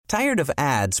Tired of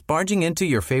ads barging into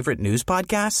your favorite news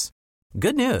podcasts?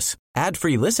 Good news.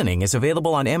 Ad-free listening is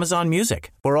available on Amazon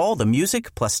Music for all the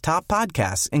music plus top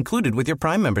podcasts included with your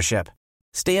Prime membership.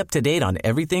 Stay up to date on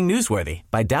everything newsworthy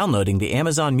by downloading the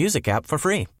Amazon Music app for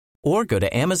free or go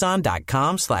to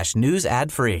amazon.com/news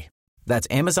ad free. That's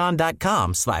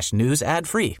amazon.com/news ad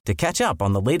free to catch up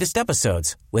on the latest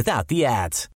episodes without the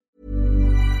ads.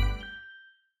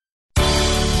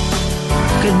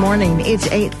 Good morning. It's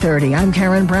 8:30. I'm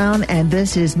Karen Brown, and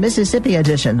this is Mississippi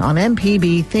Edition on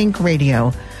MPB Think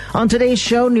Radio. On today's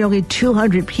show, nearly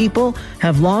 200 people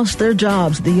have lost their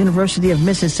jobs at the University of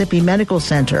Mississippi Medical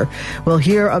Center. We'll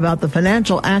hear about the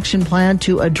financial action plan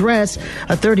to address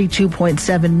a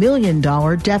 $32.7 million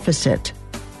deficit.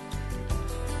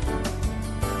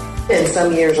 And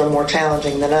some years are more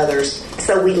challenging than others.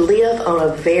 So we live on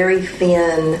a very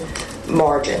thin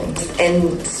margins,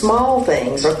 and small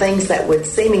things or things that would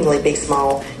seemingly be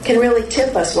small can really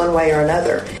tip us one way or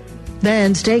another.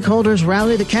 Then stakeholders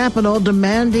rally the Capitol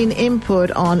demanding input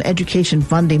on education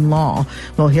funding law.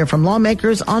 We'll hear from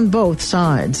lawmakers on both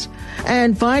sides.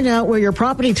 And find out where your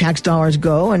property tax dollars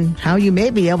go and how you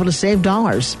may be able to save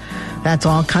dollars. That's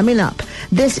all coming up.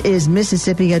 This is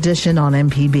Mississippi Edition on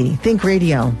MPB Think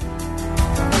Radio.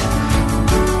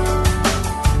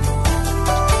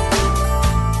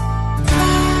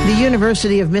 The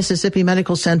University of Mississippi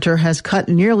Medical Center has cut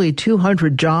nearly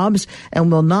 200 jobs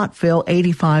and will not fill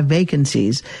 85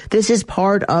 vacancies. This is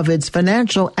part of its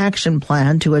financial action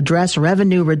plan to address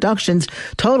revenue reductions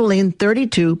totaling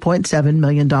 $32.7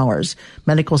 million.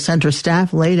 Medical center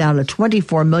staff laid out a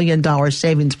 $24 million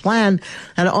savings plan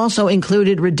and also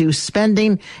included reduced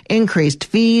spending, increased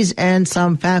fees, and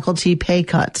some faculty pay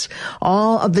cuts.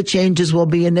 All of the changes will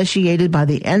be initiated by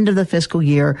the end of the fiscal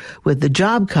year, with the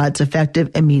job cuts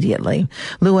effective immediately.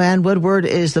 Luann Woodward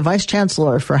is the Vice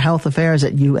Chancellor for Health Affairs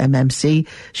at UMMC.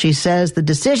 She says the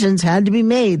decisions had to be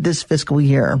made this fiscal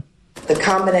year. The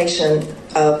combination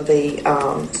of the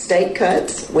state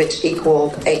cuts, which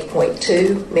equaled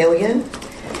 $8.2 million,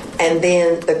 and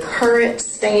then the current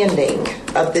standing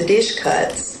of the DSH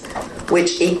cuts,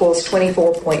 which equals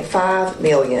 $24.5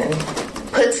 million,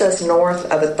 puts us north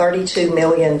of a $32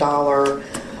 million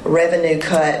revenue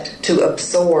cut to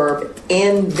absorb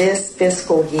in this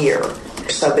fiscal year.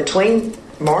 So between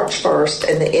March 1st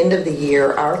and the end of the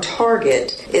year, our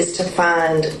target is to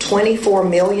find $24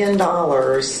 million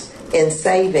in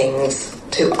savings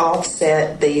to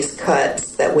offset these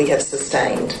cuts that we have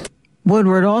sustained.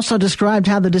 Woodward also described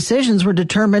how the decisions were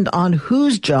determined on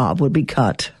whose job would be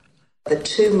cut. The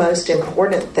two most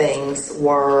important things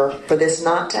were for this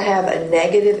not to have a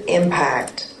negative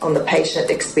impact on the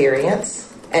patient experience,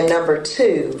 and number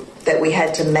two, that we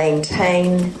had to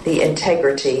maintain the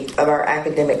integrity of our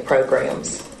academic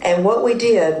programs. And what we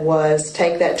did was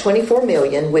take that $24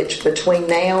 million, which between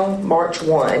now, March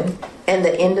 1, and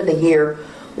the end of the year,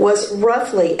 was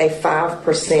roughly a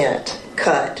 5%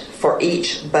 cut for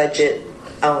each budget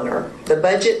owner. The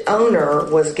budget owner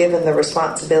was given the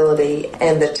responsibility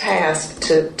and the task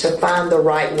to find the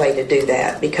right way to do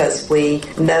that, because we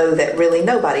know that really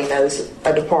nobody knows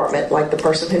a department like the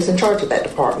person who's in charge of that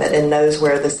department and knows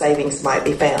where the savings might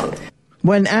be found.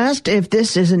 When asked if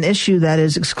this is an issue that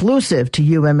is exclusive to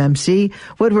UMMC,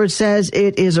 Woodward says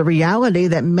it is a reality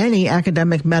that many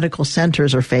academic medical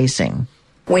centers are facing.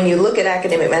 When you look at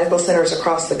academic medical centers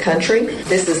across the country,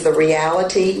 this is the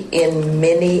reality in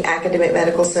many academic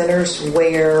medical centers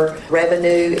where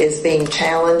revenue is being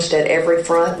challenged at every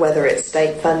front, whether it's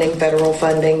state funding, federal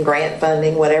funding, grant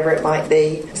funding, whatever it might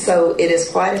be. So it is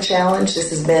quite a challenge.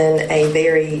 This has been a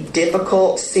very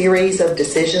difficult series of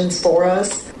decisions for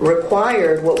us,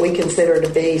 required what we consider to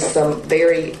be some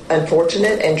very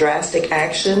unfortunate and drastic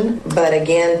action, but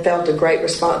again felt a great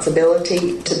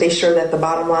responsibility to be sure that the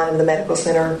bottom line of the medical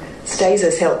center stays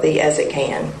as healthy as it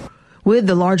can. With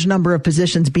the large number of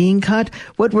positions being cut,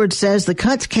 Woodward says the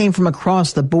cuts came from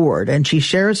across the board, and she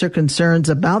shares her concerns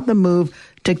about the move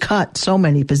to cut so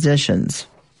many positions.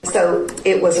 So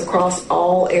it was across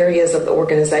all areas of the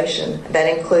organization.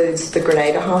 That includes the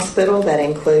Grenada Hospital, that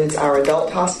includes our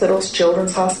adult hospitals,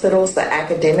 children's hospitals, the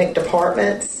academic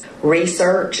departments,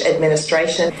 research,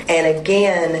 administration, and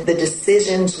again, the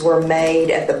decisions were made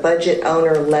at the budget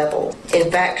owner level. In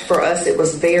fact, for us, it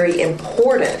was very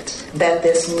important that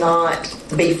this not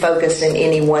be focused in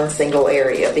any one single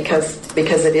area because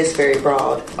it is very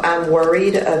broad. I'm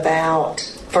worried about,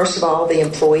 first of all, the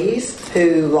employees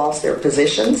who lost their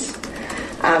positions.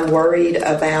 I'm worried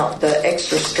about the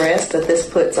extra stress that this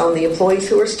puts on the employees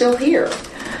who are still here.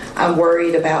 I'm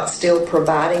worried about still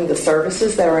providing the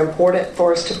services that are important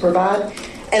for us to provide.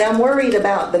 And I'm worried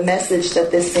about the message that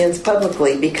this sends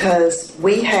publicly, because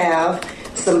we have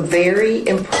some very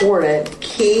important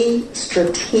key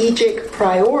strategic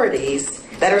priorities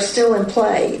that are still in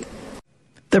play.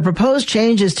 The proposed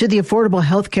changes to the Affordable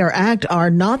Health Care Act are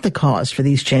not the cause for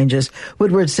these changes.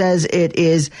 Woodward says it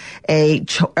is a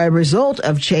result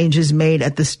of changes made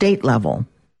at the state level.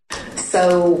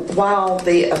 So while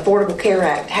the Affordable Care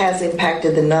Act has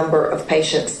impacted the number of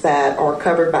patients that are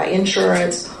covered by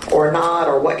insurance or not,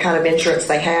 or what kind of insurance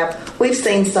they have, we've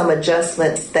seen some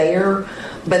adjustments there,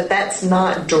 but that's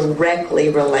not directly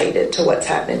related to what's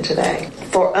happening today.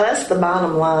 For us, the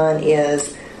bottom line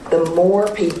is the more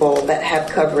people that have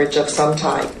coverage of some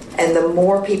type and the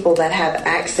more people that have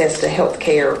access to health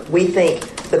care, we think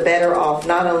the better off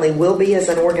not only we'll be as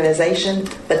an organization,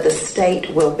 but the state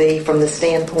will be from the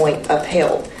standpoint of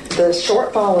health. The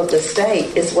shortfall of the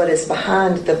state is what is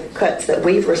behind the cuts that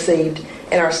we've received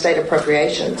in our state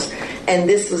appropriations. And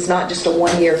this was not just a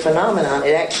one-year phenomenon.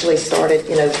 It actually started,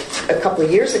 a couple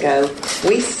of years ago.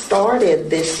 We started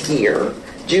this year,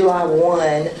 July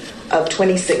 1 of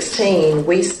 2016,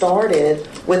 we started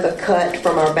with a cut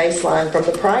from our baseline from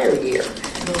the prior year.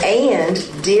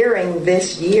 And during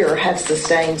this year have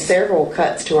sustained several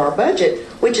cuts to our budget,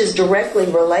 which is directly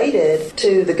related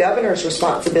to the governor's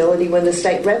responsibility when the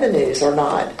state revenues are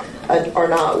not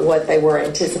what they were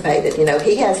anticipated.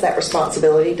 He has that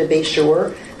responsibility to be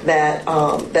sure that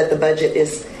that the budget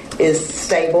is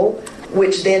stable,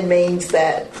 which then means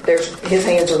that his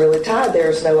hands are really tied.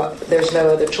 There's no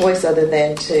other choice other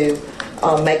than to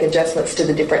make adjustments to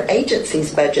the different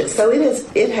agencies' budgets. So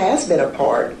it has been a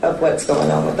part of what's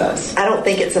going on with us. I don't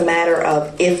think it's a matter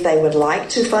of if they would like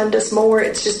to fund us more.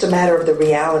 It's just a matter of the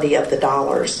reality of the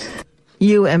dollars.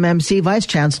 UMMC Vice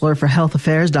Chancellor for Health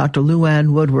Affairs, Dr.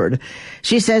 Luann Woodward.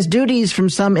 She says duties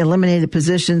from some eliminated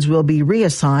positions will be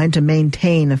reassigned to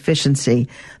maintain efficiency.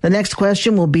 The next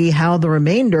question will be how the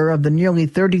remainder of the nearly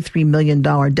 $33 million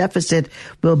deficit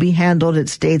will be handled at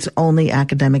state's only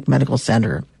academic medical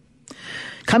center.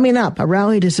 Coming up, a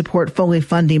rally to support fully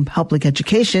funding public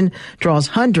education draws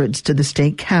hundreds to the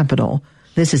state capitol.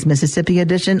 This is Mississippi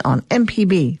Edition on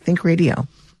MPB Think Radio.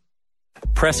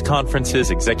 Press conferences,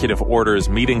 executive orders,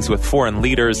 meetings with foreign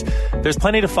leaders. There's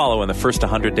plenty to follow in the first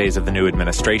 100 days of the new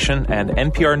administration, and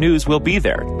NPR News will be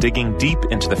there, digging deep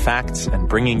into the facts and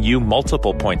bringing you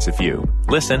multiple points of view.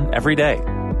 Listen every day.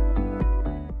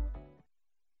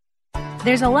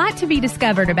 There's a lot to be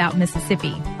discovered about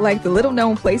Mississippi. Like the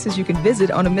little-known places you can visit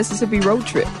on a Mississippi road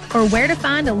trip. Or where to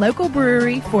find a local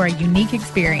brewery for a unique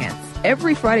experience.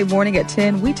 Every Friday morning at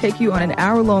 10, we take you on an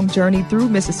hour-long journey through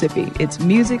Mississippi. It's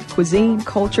music, cuisine,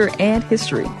 culture, and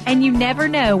history. And you never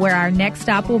know where our next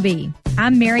stop will be.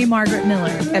 I'm Mary Margaret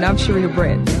Miller. And I'm Sharita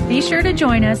Brent. Be sure to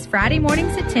join us Friday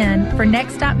mornings at 10 for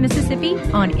Next Stop Mississippi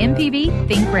on MPB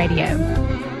Think Radio.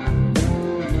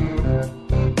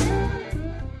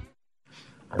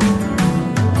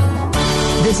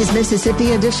 This is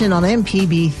Mississippi Edition on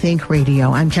MPB Think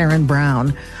Radio. I'm Karen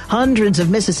Brown. Hundreds of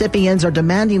Mississippians are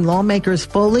demanding lawmakers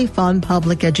fully fund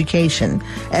public education.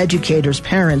 Educators,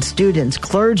 parents, students,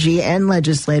 clergy, and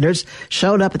legislators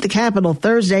showed up at the Capitol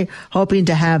Thursday hoping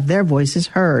to have their voices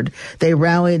heard. They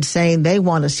rallied saying they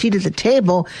want a seat at the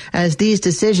table as these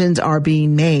decisions are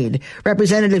being made.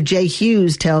 Representative Jay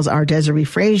Hughes tells our Desiree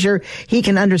Frazier he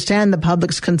can understand the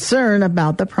public's concern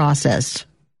about the process.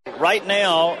 Right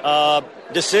now,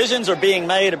 decisions are being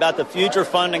made about the future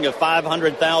funding of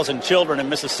 500,000 children in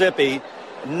Mississippi.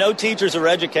 No teachers or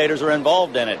educators are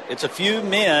involved in it. It's a few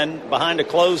men behind a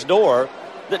closed door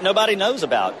that nobody knows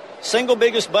about. Single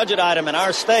biggest budget item in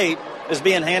our state is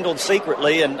being handled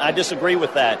secretly, and I disagree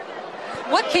with that.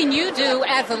 What can you do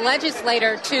as a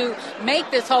legislator to make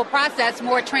this whole process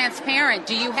more transparent?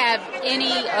 Do you have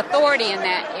any authority in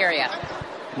that area?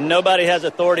 Nobody has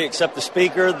authority except the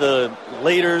speaker, the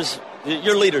leaders,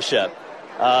 your leadership.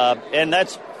 And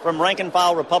that's from rank and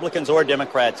file Republicans or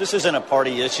Democrats. This isn't a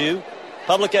party issue.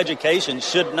 Public education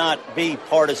should not be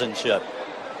partisanship.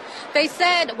 They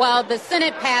said, well, the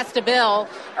Senate passed a bill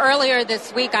earlier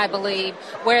this week, I believe,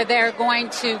 where they're going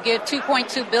to give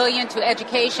 $2.2 billion to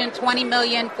education, $20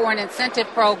 million for an incentive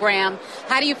program.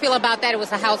 How do you feel about that? It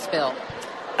was a House bill.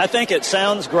 I think it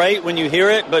sounds great when you hear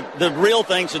it, but the real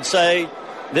thing should say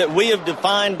that we have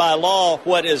defined by law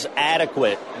what is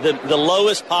adequate, the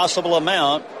lowest possible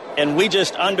amount, and we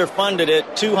just underfunded it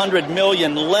 $200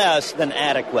 million less than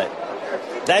adequate.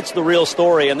 That's the real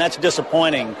story, and that's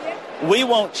disappointing. We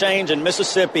won't change in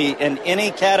Mississippi in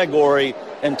any category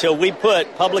until we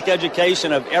put public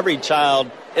education of every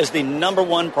child as the number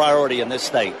one priority in this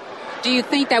state. Do you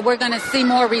think that we're going to see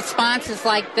more responses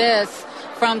like this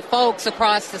from folks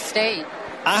across the state?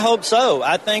 I hope so.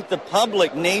 I think the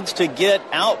public needs to get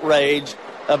outraged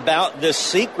about the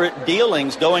secret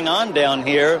dealings going on down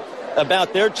here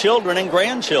about their children and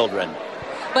grandchildren.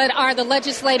 But are the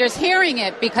legislators hearing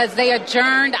it? Because they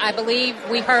adjourned, I believe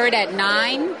we heard at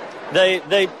 9.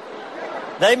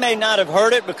 They may not have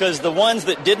heard it because the ones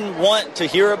that didn't want to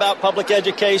hear about public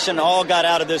education all got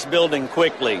out of this building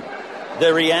quickly.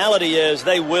 The reality is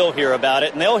they will hear about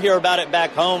it, and they'll hear about it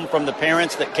back home from the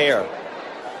parents that care.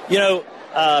 You know,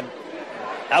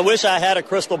 I wish I had a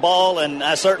crystal ball, and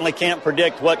I certainly can't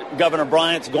predict what Governor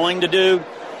Bryant's going to do,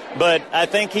 but I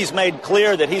think he's made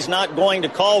clear that he's not going to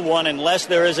call one unless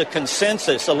there is a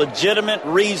consensus, a legitimate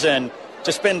reason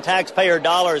to spend taxpayer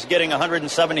dollars getting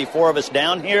 174 of us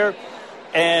down here.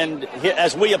 And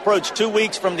as we approach 2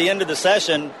 weeks from the end of the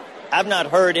session, I've not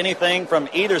heard anything from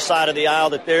either side of the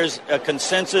aisle that there's a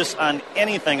consensus on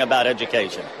anything about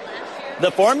education.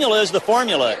 The formula is the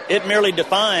formula. It merely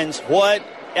defines what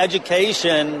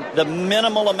education, the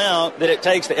minimal amount that it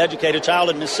takes to educate a child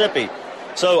in Mississippi.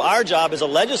 So our job as a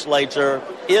legislature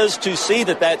is to see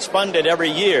that that's funded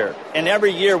every year. And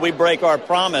every year we break our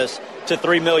promise to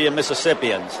 3 million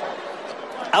Mississippians.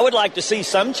 I would like to see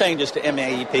some changes to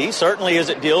MAEP, certainly as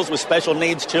it deals with special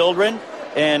needs children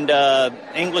and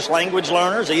English language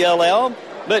learners, ELL.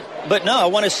 But no, I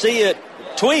want to see it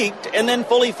tweaked and then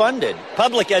fully funded.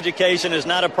 Public education is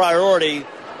not a priority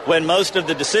when most of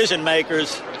the decision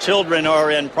makers' children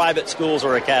are in private schools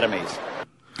or academies.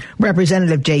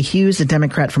 Representative Jay Hughes, a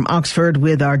Democrat from Oxford,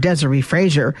 with our Desiree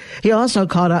Frazier. She also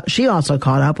caught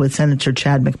up with Senator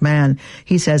Chad McMahon.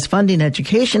 He says funding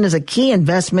education is a key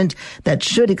investment that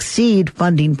should exceed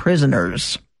funding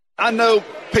prisoners. I know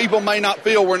people may not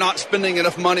feel we're not spending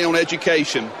enough money on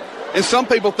education, and some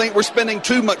people think we're spending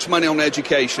too much money on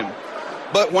education.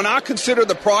 But when I consider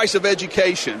the price of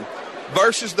education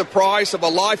versus the price of a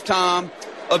lifetime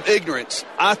of ignorance,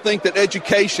 I think that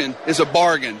education is a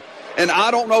bargain. And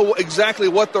I don't know exactly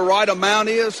what the right amount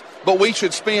is, but we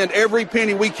should spend every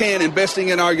penny we can investing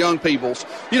in our young peoples.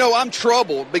 You know, I'm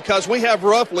troubled because we have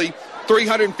roughly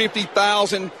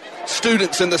 350,000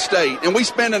 students in the state, and we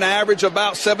spend an average of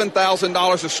about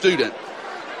 $7,000 a student.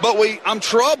 But I'm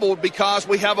troubled because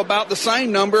we have about the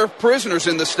same number of prisoners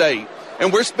in the state,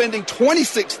 and we're spending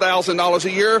 $26,000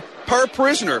 a year per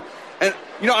prisoner. And,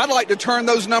 you know, I'd like to turn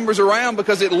those numbers around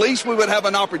because at least we would have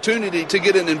an opportunity to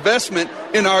get an investment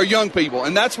in our young people.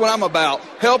 And that's what I'm about,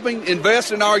 helping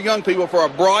invest in our young people for a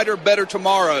brighter, better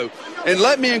tomorrow. And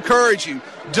let me encourage you,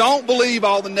 don't believe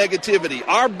all the negativity.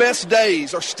 Our best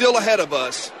days are still ahead of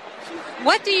us.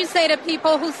 What do you say to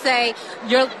people who say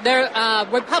their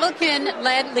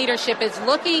Republican-led leadership is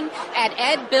looking at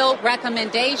Ed Bill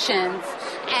recommendations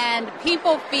and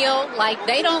people feel like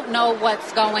they don't know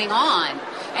what's going on?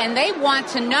 And they want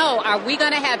to know, are we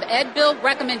going to have Ed Bill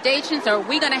recommendations or are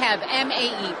we going to have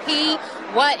MAEP?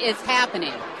 What is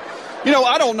happening? You know,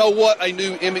 I don't know what a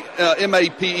new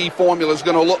MAPE formula is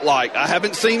going to look like. I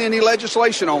haven't seen any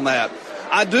legislation on that.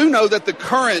 I do know that the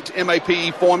current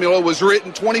MAPE formula was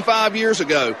written 25 years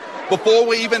ago, before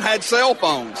we even had cell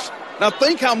phones. Now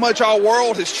think how much our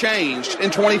world has changed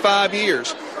in 25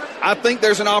 years. I think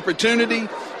there's an opportunity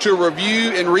to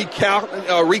review and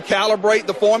recalibrate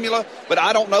the formula, but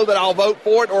I don't know that I'll vote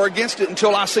for it or against it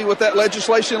until I see what that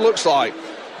legislation looks like.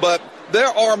 But there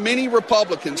are many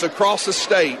Republicans across the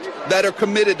state that are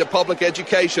committed to public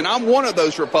education. I'm one of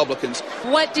those Republicans.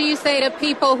 What do you say to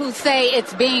people who say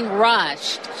it's being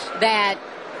rushed, that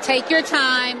take your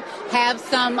time, have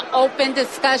some open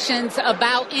discussions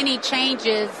about any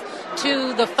changes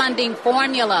to the funding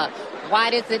formula?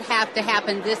 Why does it have to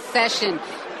happen this session?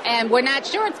 And we're not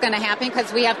sure it's going to happen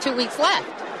because we have 2 weeks left.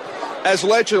 As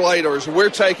legislators, we're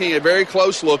taking a very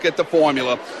close look at the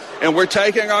formula, and we're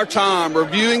taking our time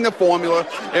reviewing the formula,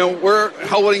 and we're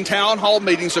holding town hall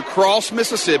meetings across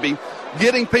Mississippi,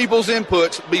 getting people's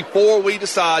inputs before we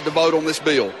decide to vote on this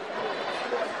bill.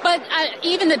 But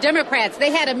even the Democrats,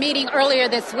 they had a meeting earlier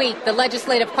this week, the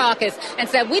Legislative Caucus, and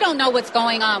said, we don't know what's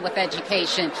going on with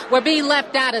education. We're being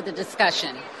left out of the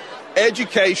discussion.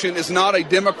 Education is not a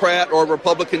Democrat or a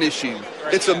Republican issue.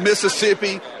 It's a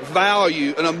Mississippi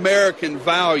value, an American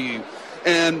value.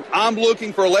 And I'm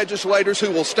looking for legislators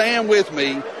who will stand with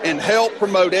me and help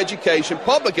promote education,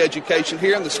 public education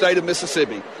here in the state of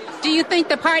Mississippi. Do you think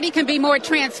the party can be more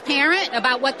transparent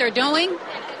about what they're doing?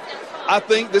 I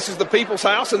think this is the people's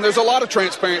house, and there's a lot of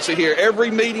transparency here.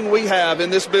 Every meeting we have in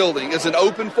this building is an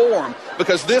open forum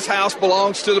because this house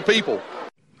belongs to the people.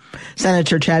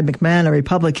 Senator Chad McMahon, a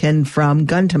Republican from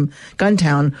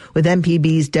Guntown, with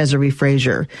MPB's Desiree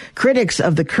Frazier. Critics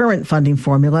of the current funding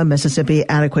formula, Mississippi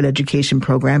Adequate Education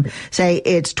Program, say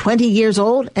it's 20 years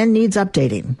old and needs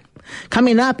updating.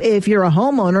 Coming up, if you're a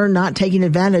homeowner not taking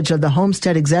advantage of the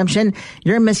homestead exemption,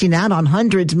 you're missing out on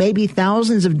hundreds, maybe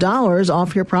thousands of dollars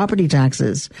off your property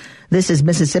taxes. This is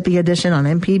Mississippi Edition on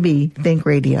MPB Think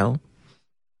Radio.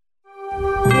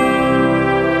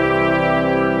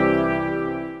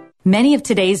 Many of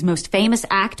today's most famous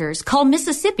actors call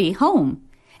Mississippi home.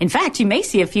 In fact, you may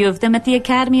see a few of them at the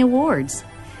Academy Awards.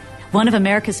 One of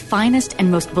America's finest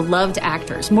and most beloved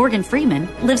actors, Morgan Freeman,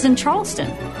 lives in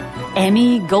Charleston.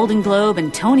 Emmy, Golden Globe,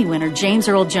 and Tony winner James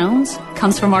Earl Jones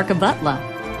comes from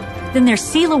Arkabutla. Then there's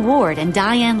Celia Ward and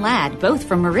Diane Ladd, both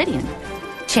from Meridian.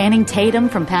 Channing Tatum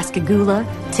from Pascagoula,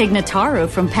 Tig Notaro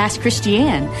from Pass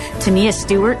Christian, Tania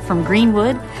Stewart from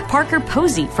Greenwood, Parker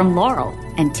Posey from Laurel,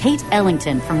 and Tate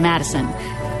Ellington from Madison.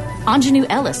 Anjanou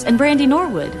Ellis and Brandy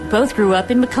Norwood both grew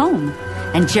up in Macomb.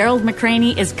 And Gerald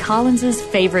McCraney is Collins's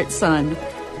favorite son.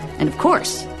 And of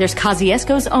course, there's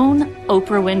Kosciuszko's own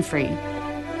Oprah Winfrey.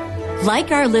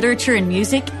 Like our literature and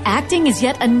music, acting is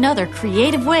yet another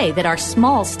creative way that our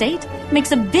small state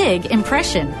makes a big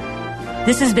impression.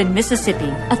 This has been Mississippi,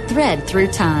 a thread through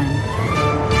time.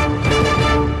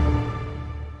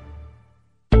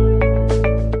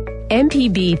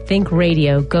 MPB Think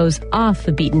Radio goes off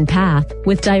the beaten path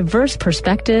with diverse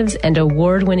perspectives and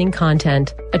award-winning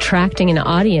content, attracting an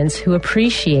audience who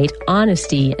appreciate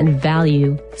honesty and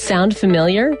value. Sound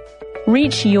familiar?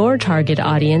 Reach your target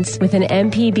audience with an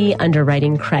MPB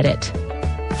underwriting credit.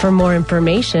 For more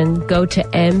information, go to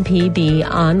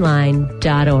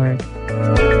mpbonline.org.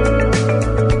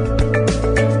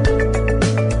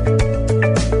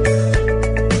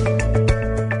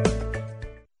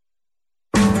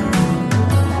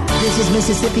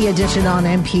 Mississippi Edition on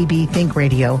MPB Think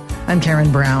Radio. I'm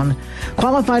Karen Brown.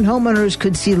 Qualified homeowners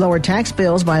could see lower tax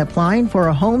bills by applying for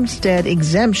a homestead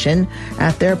exemption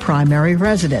at their primary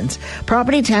residence.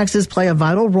 Property taxes play a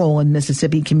vital role in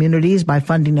Mississippi communities by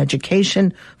funding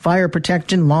education, fire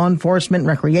protection, law enforcement,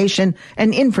 recreation,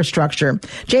 and infrastructure.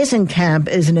 Jason Camp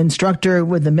is an instructor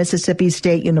with the Mississippi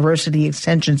State University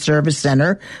Extension Service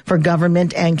Center for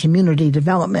Government and Community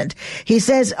Development. He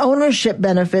says ownership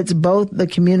benefits both the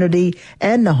community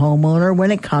and the homeowner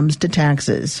when it comes to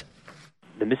taxes.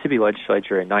 The Mississippi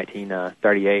legislature in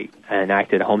 1938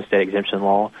 enacted a homestead exemption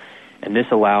law, and this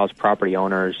allows property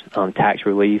owners tax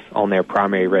relief on their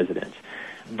primary residence.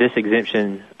 This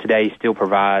exemption today still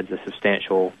provides a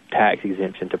substantial tax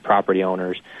exemption to property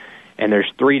owners, and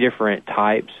there's 3 different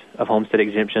types of homestead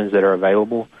exemptions that are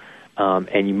available,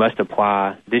 and you must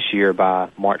apply this year by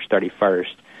March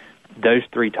 31st. Those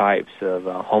 3 types of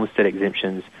homestead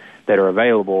exemptions that are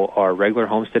available are regular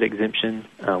homestead exemption,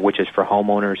 which is for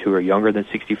homeowners who are younger than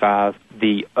 65.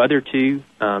 The other 2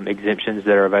 exemptions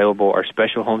that are available are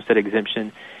special homestead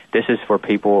exemption. This is for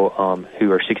people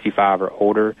who are 65 or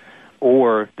older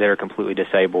or that are completely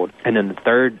disabled. And then the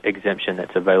 3rd exemption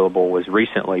that's available was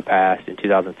recently passed in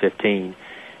 2015,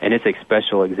 and it's a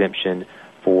special exemption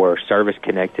for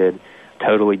service-connected,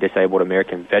 totally disabled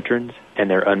American veterans and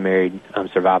their unmarried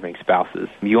surviving spouses.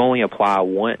 You only apply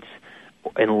once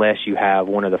unless you have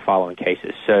one of the following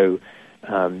cases. So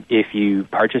if you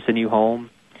purchase a new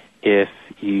home, if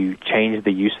you change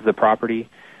the use of the property,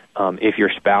 if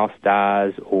your spouse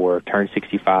dies or turns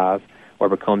 65 or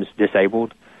becomes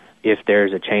disabled, if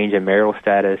there's a change in marital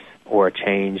status or a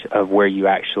change of where you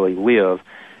actually live,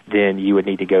 then you would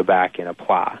need to go back and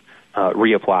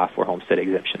reapply for homestead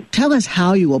exemption. Tell us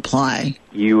how you apply.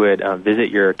 You would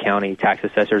visit your county tax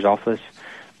assessor's office.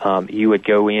 You would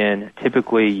go in.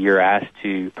 Typically, you're asked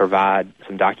to provide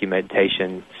some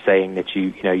documentation saying that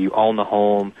you own the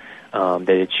home, that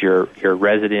it's your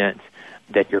residence,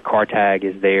 that your car tag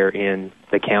is there in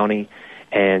the county,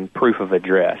 and proof of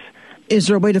address. Is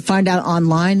there a way to find out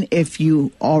online if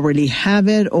you already have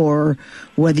it or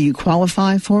whether you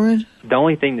qualify for it? The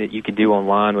only thing that you could do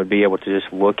online would be able to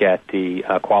just look at the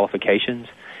qualifications,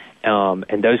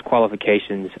 and those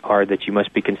qualifications are that you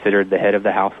must be considered the head of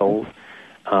the household,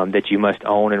 that you must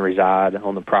own and reside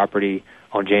on the property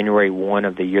on January 1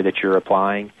 of the year that you're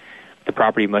applying. The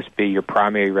property must be your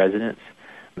primary residence,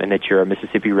 and that you're a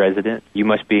Mississippi resident. You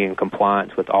must be in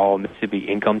compliance with all Mississippi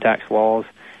income tax laws,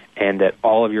 and that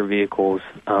all of your vehicles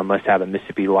must have a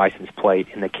Mississippi license plate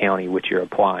in the county which you're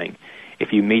applying.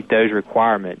 If you meet those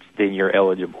requirements, then you're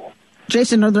eligible.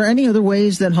 Jason, are there any other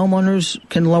ways that homeowners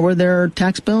can lower their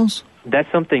tax bills? That's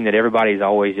something that everybody's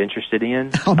always interested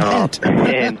in. I'll bet.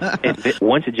 And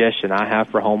one suggestion I have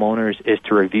for homeowners is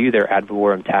to review their ad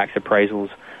valorem tax appraisals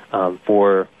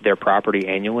for their property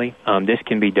annually. This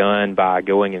can be done by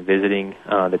going and visiting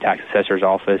the tax assessor's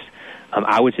office.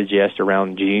 I would suggest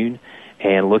around June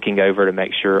and looking over to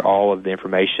make sure all of the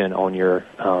information on your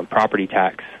property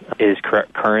tax is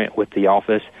current with the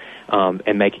office.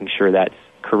 and making sure that's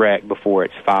correct before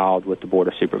it's filed with the Board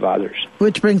of Supervisors.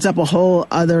 Which brings up a whole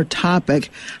other topic.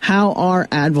 How are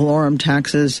ad valorem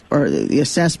taxes or the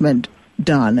assessment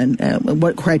done, and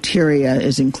what criteria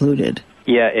is included?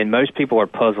 Yeah, and most people are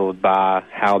puzzled by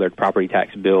how their property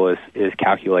tax bill is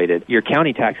calculated. Your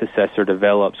county tax assessor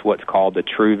develops what's called the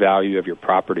true value of your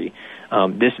property.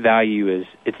 This value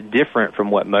it's different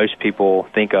from what most people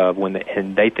think of when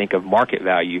they think of market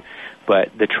value,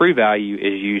 but the true value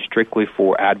is used strictly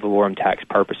for ad valorem tax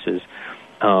purposes.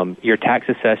 Your tax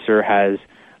assessor has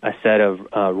a set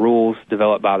of rules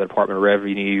developed by the Department of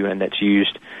Revenue, and that's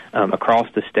used across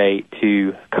the state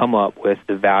to come up with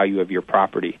the value of your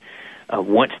property.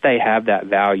 Once they have that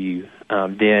value,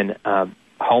 then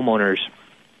homeowners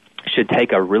should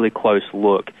take a really close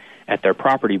look at their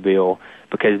property bill,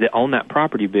 because on that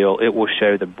property bill, it will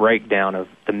show the breakdown of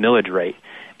the millage rate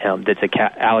that's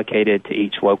allocated to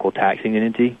each local taxing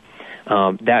entity.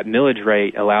 That millage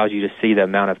rate allows you to see the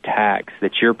amount of tax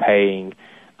that you're paying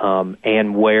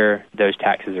and where those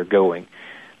taxes are going.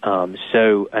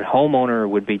 So a homeowner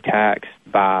would be taxed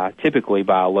typically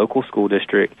by a local school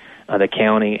district, the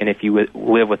county, and if you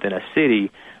live within a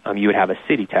city, you would have a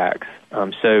city tax.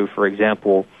 So, for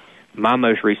example, my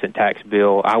most recent tax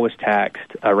bill, I was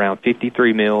taxed around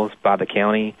 53 mills by the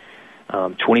county,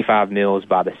 25 mills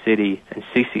by the city, and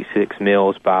 66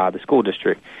 mills by the school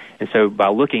district. And so by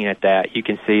looking at that, you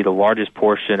can see the largest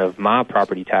portion of my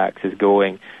property tax is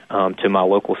going to my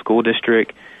local school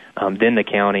district, then the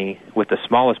county, with the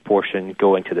smallest portion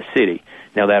going to the city.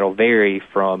 Now, that'll vary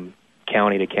from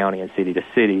county to county and city to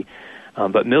city,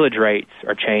 but millage rates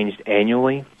are changed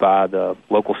annually by the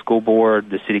local school board,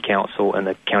 the city council, and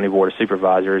the county board of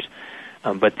supervisors.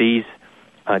 But these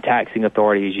taxing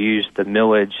authorities use the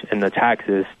millage and the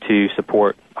taxes to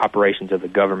support operations of the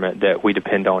government that we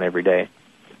depend on every day.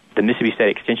 The Mississippi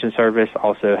State Extension Service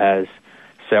also has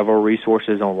several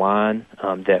resources online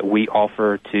that we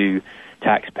offer to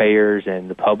taxpayers and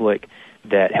the public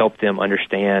that help them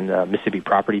understand Mississippi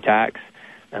property tax.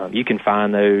 You can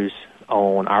find those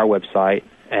on our website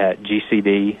at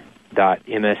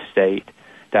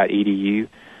gcd.msstate.edu.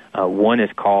 One is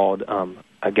called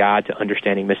A Guide to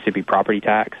Understanding Mississippi Property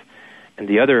Tax, and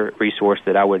the other resource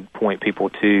that I would point people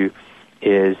to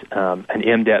is an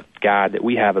in-depth guide that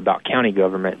we have about county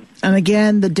government. And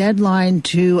again, the deadline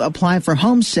to apply for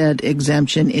homestead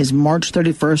exemption is March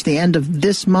 31st, the end of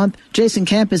this month. Jason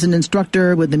Kemp is an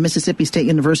instructor with the Mississippi State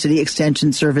University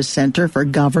Extension Service Center for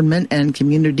Government and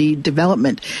Community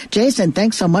Development. Jason,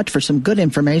 thanks so much for some good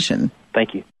information.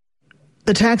 Thank you.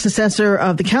 The tax assessor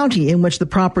of the county in which the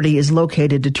property is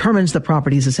located determines the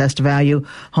property's assessed value.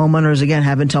 Homeowners, again,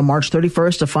 have until March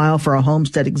 31st to file for a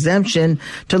homestead exemption.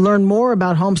 To learn more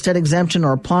about homestead exemption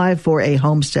or apply for a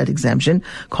homestead exemption,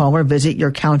 call or visit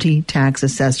your county tax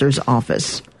assessor's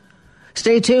office.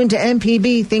 Stay tuned to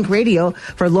MPB Think Radio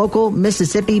for local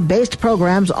Mississippi-based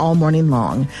programs all morning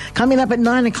long. Coming up at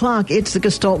 9 o'clock, it's the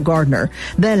Gestalt Gardener.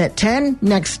 Then at 10,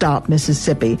 Next Stop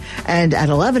Mississippi. And at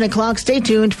 11 o'clock, stay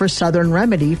tuned for Southern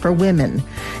Remedy for Women.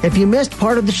 If you missed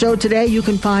part of the show today, you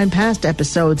can find past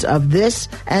episodes of this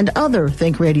and other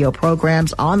Think Radio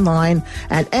programs online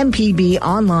at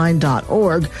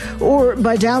mpbonline.org or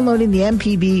by downloading the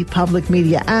MPB Public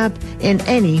Media app in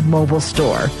any mobile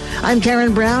store. I'm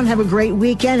Karen Brown. Have a great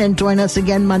weekend and join us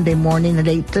again Monday morning at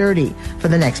 8:30 for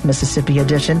the next Mississippi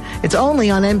edition. It's only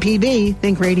on MPB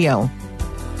Think Radio.